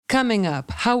Coming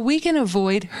up, how we can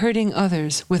avoid hurting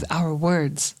others with our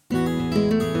words.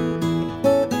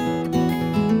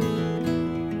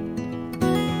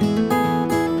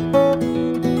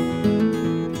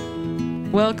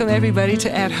 Welcome, everybody,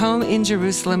 to At Home in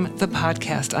Jerusalem, the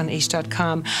podcast on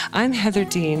Aish.com. I'm Heather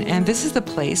Dean, and this is the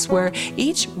place where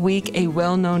each week a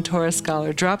well-known Torah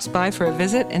scholar drops by for a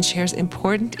visit and shares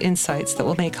important insights that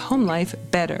will make home life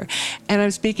better. And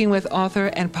I'm speaking with author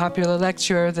and popular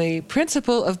lecturer, the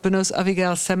principal of Benos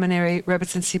Avigail Seminary,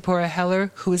 Rebbetzin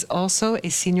Heller, who is also a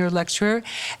senior lecturer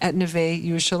at Neve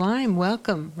Yerushalayim.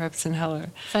 Welcome, Rebbetzin Heller.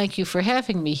 Thank you for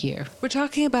having me here. We're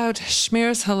talking about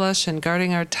Shmirat Halashon,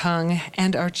 guarding our tongue,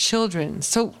 and our children.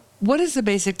 So what is the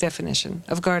basic definition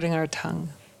of guarding our tongue?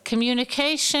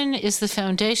 Communication is the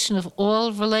foundation of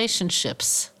all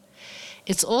relationships.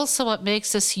 It's also what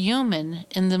makes us human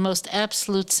in the most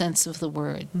absolute sense of the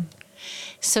word.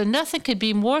 So nothing could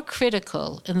be more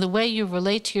critical in the way you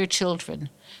relate to your children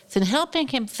than helping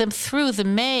them through the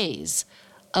maze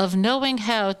of knowing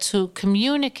how to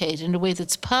communicate in a way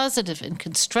that's positive and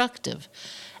constructive,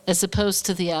 as opposed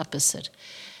to the opposite.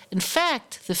 In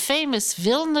fact, the famous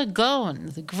Vilna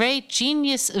Gaon, the great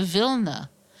genius of Vilna,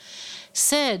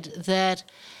 said that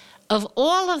of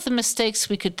all of the mistakes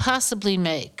we could possibly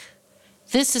make,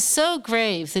 this is so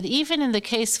grave that even in the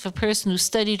case of a person who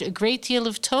studied a great deal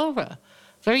of Torah,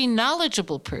 very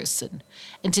knowledgeable person,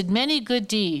 and did many good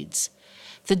deeds,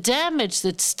 the damage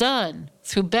that's done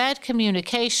through bad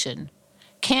communication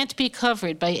can't be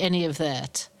covered by any of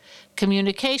that.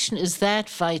 Communication is that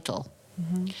vital.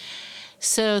 Mm-hmm.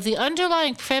 So the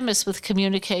underlying premise with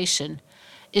communication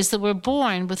is that we're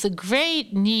born with a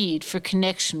great need for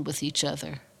connection with each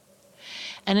other.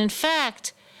 And in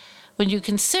fact, when you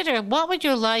consider what would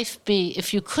your life be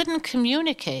if you couldn't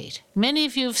communicate, many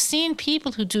of you have seen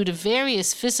people who, due to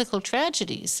various physical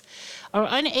tragedies, are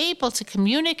unable to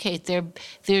communicate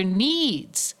their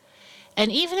needs.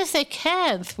 And even if they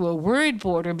can through a word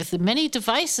board or with the many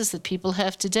devices that people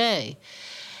have today,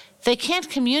 they can't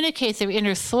communicate their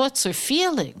inner thoughts or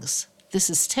feelings.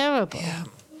 This is terrible. Yeah.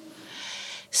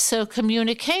 So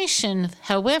communication,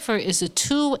 however, is a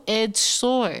two-edged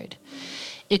sword.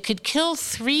 It could kill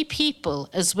 3 people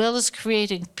as well as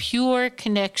creating pure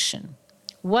connection.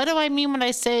 What do I mean when I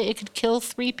say it could kill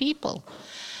 3 people?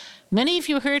 Many of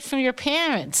you heard from your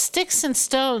parents, sticks and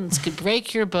stones could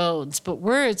break your bones, but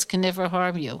words can never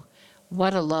harm you.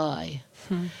 What a lie.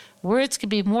 Words can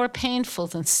be more painful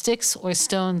than sticks or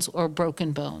stones or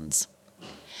broken bones.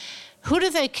 Who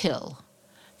do they kill?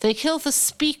 They kill the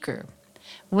speaker.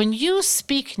 When you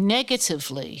speak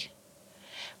negatively,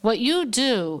 what you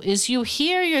do is you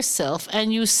hear yourself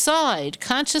and you side,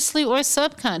 consciously or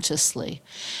subconsciously,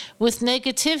 with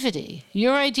negativity.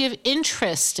 Your idea of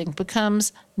interesting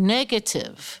becomes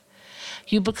negative.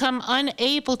 You become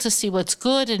unable to see what's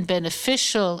good and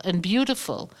beneficial and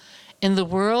beautiful in the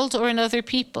world or in other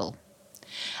people.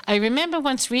 I remember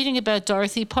once reading about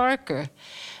Dorothy Parker,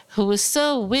 who was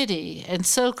so witty and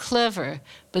so clever,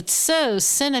 but so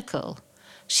cynical.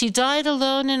 She died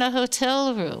alone in a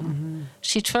hotel room. Mm-hmm.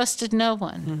 She trusted no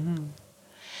one. Mm-hmm.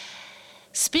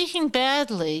 Speaking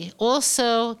badly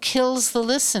also kills the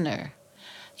listener.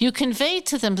 You convey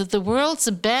to them that the world's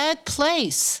a bad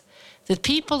place, that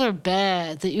people are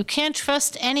bad, that you can't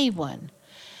trust anyone.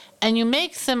 And you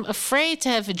make them afraid to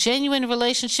have a genuine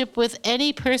relationship with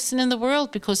any person in the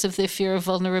world because of their fear of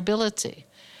vulnerability.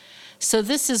 So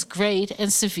this is great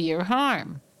and severe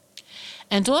harm.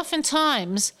 And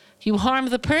oftentimes, you harm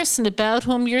the person about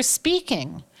whom you're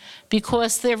speaking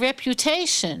because their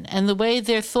reputation and the way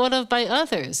they're thought of by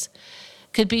others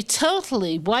could be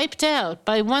totally wiped out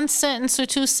by 1 sentence or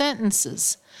 2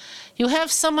 sentences. You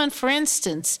have someone, for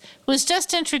instance, who was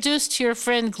just introduced to your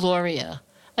friend Gloria.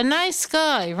 A nice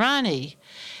guy, Ronnie.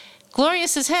 Gloria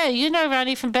says, hey, you know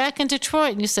Ronnie from back in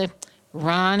Detroit. And you say,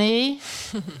 Ronnie,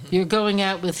 you're going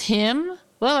out with him?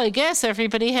 Well, I guess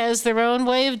everybody has their own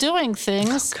way of doing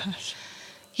things. Oh, gosh.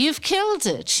 You've killed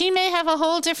it. She may have a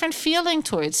whole different feeling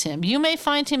towards him. You may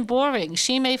find him boring.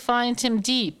 She may find him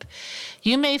deep.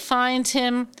 You may find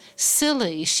him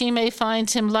silly. She may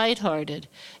find him lighthearted.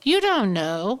 You don't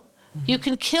know. Mm-hmm. You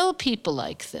can kill people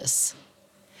like this.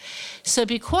 So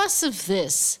because of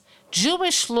this,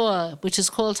 Jewish law, which is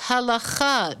called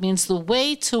halakha, means the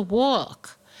way to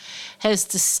walk, has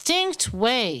distinct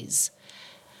ways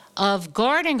of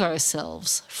guarding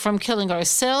ourselves from killing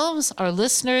ourselves, our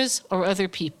listeners, or other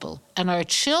people. And our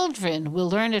children will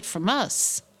learn it from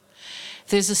us.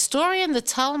 There's a story in the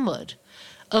Talmud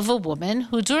of a woman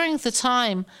who, during the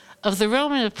time of the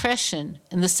Roman oppression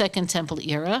in the Second Temple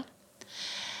era,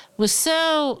 was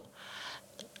so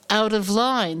out of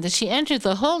line that she entered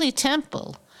the Holy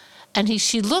Temple And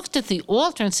she looked at the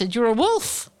altar and said, "You're a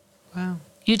wolf. Wow.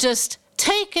 You just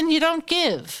take and you don't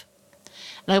give."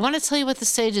 And I want to tell you what the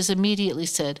sages immediately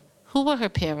said. Who were her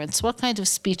parents? What kind of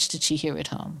speech did she hear at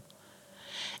home?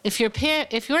 If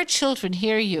your children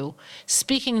hear you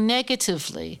speaking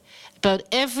negatively about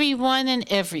everyone and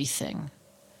everything,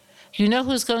 you know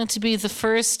who's going to be the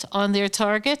first on their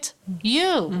target?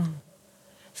 You.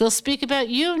 They'll speak about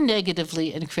you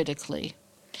negatively and critically.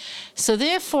 So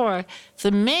therefore,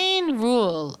 the main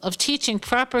rule of teaching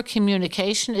proper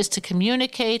communication is to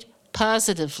communicate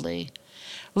positively.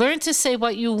 Learn to say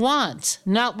what you want,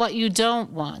 not what you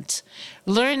don't want.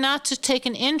 Learn not to take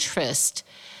an interest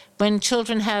when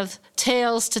children have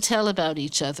tales to tell about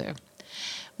each other.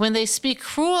 When they speak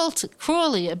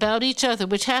cruelly about each other,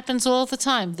 which happens all the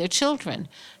time, they're children,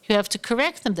 you have to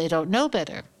correct them. They don't know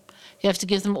better. You have to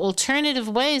give them alternative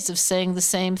ways of saying the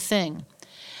same thing.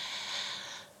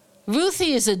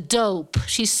 Ruthie is a dope.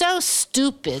 She's so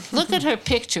stupid. Look at her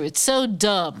picture. It's so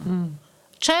dumb.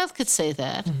 A child could say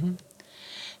that.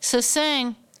 So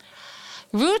saying,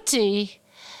 Ruthie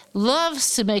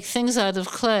loves to make things out of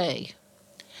clay.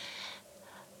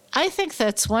 I think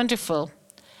that's wonderful.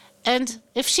 And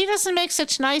if she doesn't make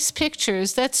such nice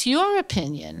pictures, that's your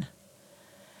opinion.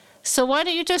 So why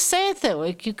don't you just say it that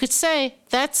way? You could say,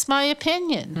 that's my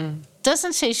opinion.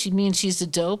 Doesn't say she means she's a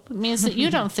dope. It means that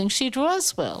you don't think she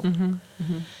draws well.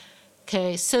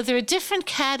 Okay, so there are different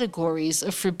categories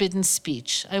of forbidden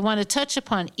speech. I want to touch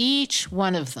upon each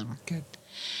one of them. Good.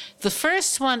 The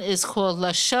first one is called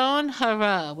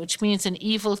Halashon, which means an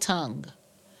evil tongue.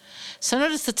 So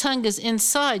notice the tongue is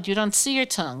inside. You don't see your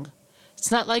tongue. It's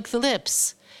not like the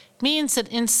lips. It means that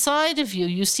inside of you,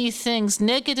 you see things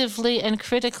negatively and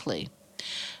critically.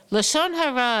 Lashon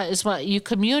hara is what you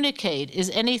communicate,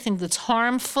 is anything that's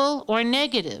harmful or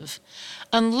negative,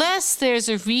 unless there's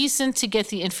a reason to get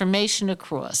the information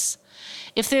across.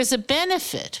 If there's a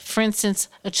benefit, for instance,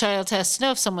 a child has to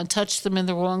know if someone touched them in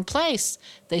the wrong place,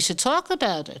 they should talk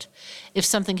about it. If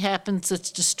something happens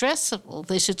that's distressful,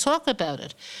 they should talk about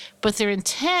it. But their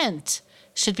intent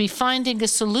should be finding a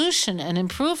solution and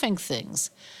improving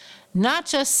things, not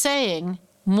just saying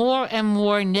more and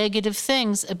more negative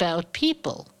things about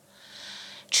people.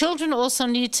 Children also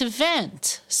need to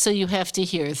vent, so you have to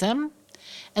hear them.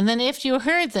 And then after you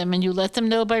heard them, and you let them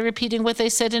know by repeating what they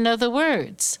said in other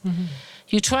words.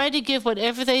 You try to give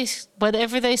whatever they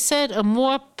said a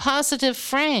more positive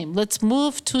frame. Let's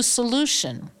move to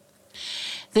solution.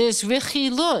 There's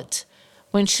richilut.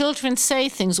 When children say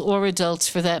things, or adults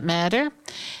for that matter,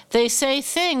 they say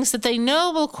things that they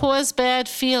know will cause bad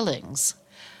feelings.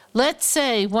 Let's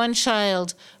say one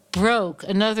child broke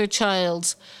another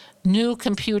child's new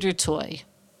computer toy,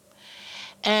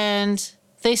 and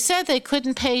they said they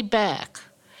couldn't pay back.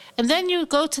 And then you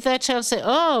go to that child and say,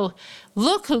 "Oh,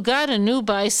 look who got a new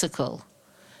bicycle."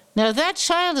 Now that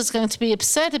child is going to be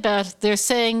upset about their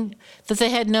saying that they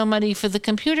had no money for the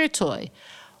computer toy.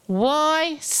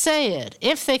 Why say it?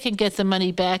 If they can get the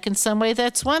money back in some way,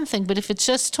 that's one thing. But if it's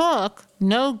just talk,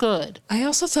 no good. I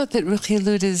also thought that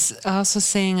Ruchilut is also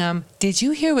saying, did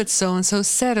you hear what so-and-so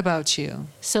said about you?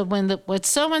 So when what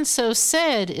so-and-so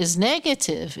said is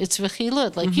negative, it's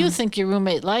Ruchilut. Like you think your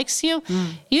roommate likes you,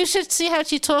 you should see how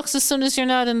she talks as soon as you're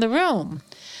not in the room.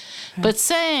 Right. But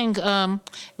saying,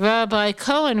 Rabbi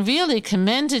Cohen really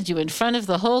commended you in front of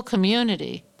the whole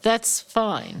community, that's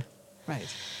fine. Right.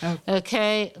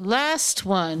 Okay, last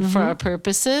one for our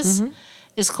purposes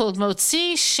is called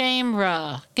Motzi Shem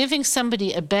Ra, giving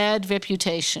somebody a bad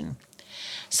reputation.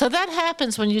 So that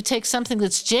happens when you take something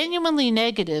that's genuinely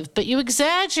negative, but you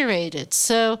exaggerate it,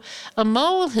 so a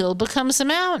molehill becomes a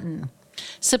mountain.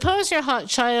 Suppose your hot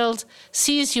child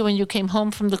sees you when you came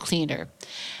home from the cleaner,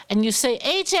 and you say,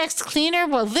 "Ajax Cleaner,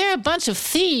 well, they're a bunch of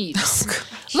thieves.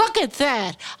 Look at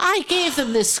that. I gave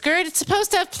them this skirt. It's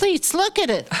supposed to have pleats. Look at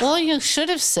it." All you should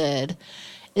have said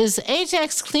is,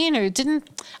 "Ajax Cleaner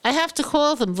I have to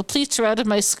call them, the pleats are out of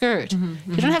my skirt."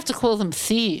 You don't have to call them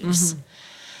thieves.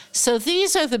 So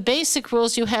these are the basic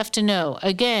rules you have to know.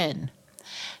 Again,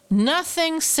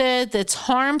 nothing said that's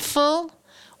harmful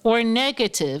or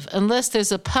negative unless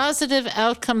there's a positive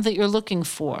outcome that you're looking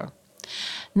for.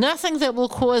 Nothing that will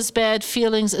cause bad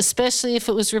feelings, especially if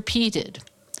it was repeated.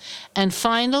 And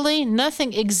finally,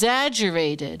 nothing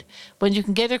exaggerated when you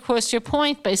can get across your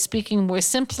point by speaking more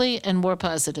simply and more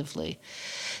positively.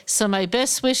 So my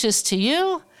best wishes to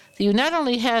you, that you not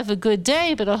only have a good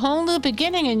day, but a whole new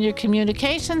beginning in your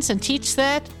communications, and teach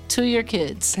that to your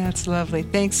kids. That's lovely.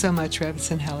 Thanks so much,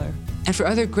 Rebbetzin Heller. And for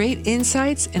other great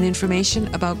insights and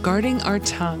information about guarding our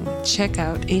tongue, check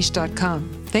out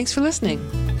aish.com. Thanks for listening.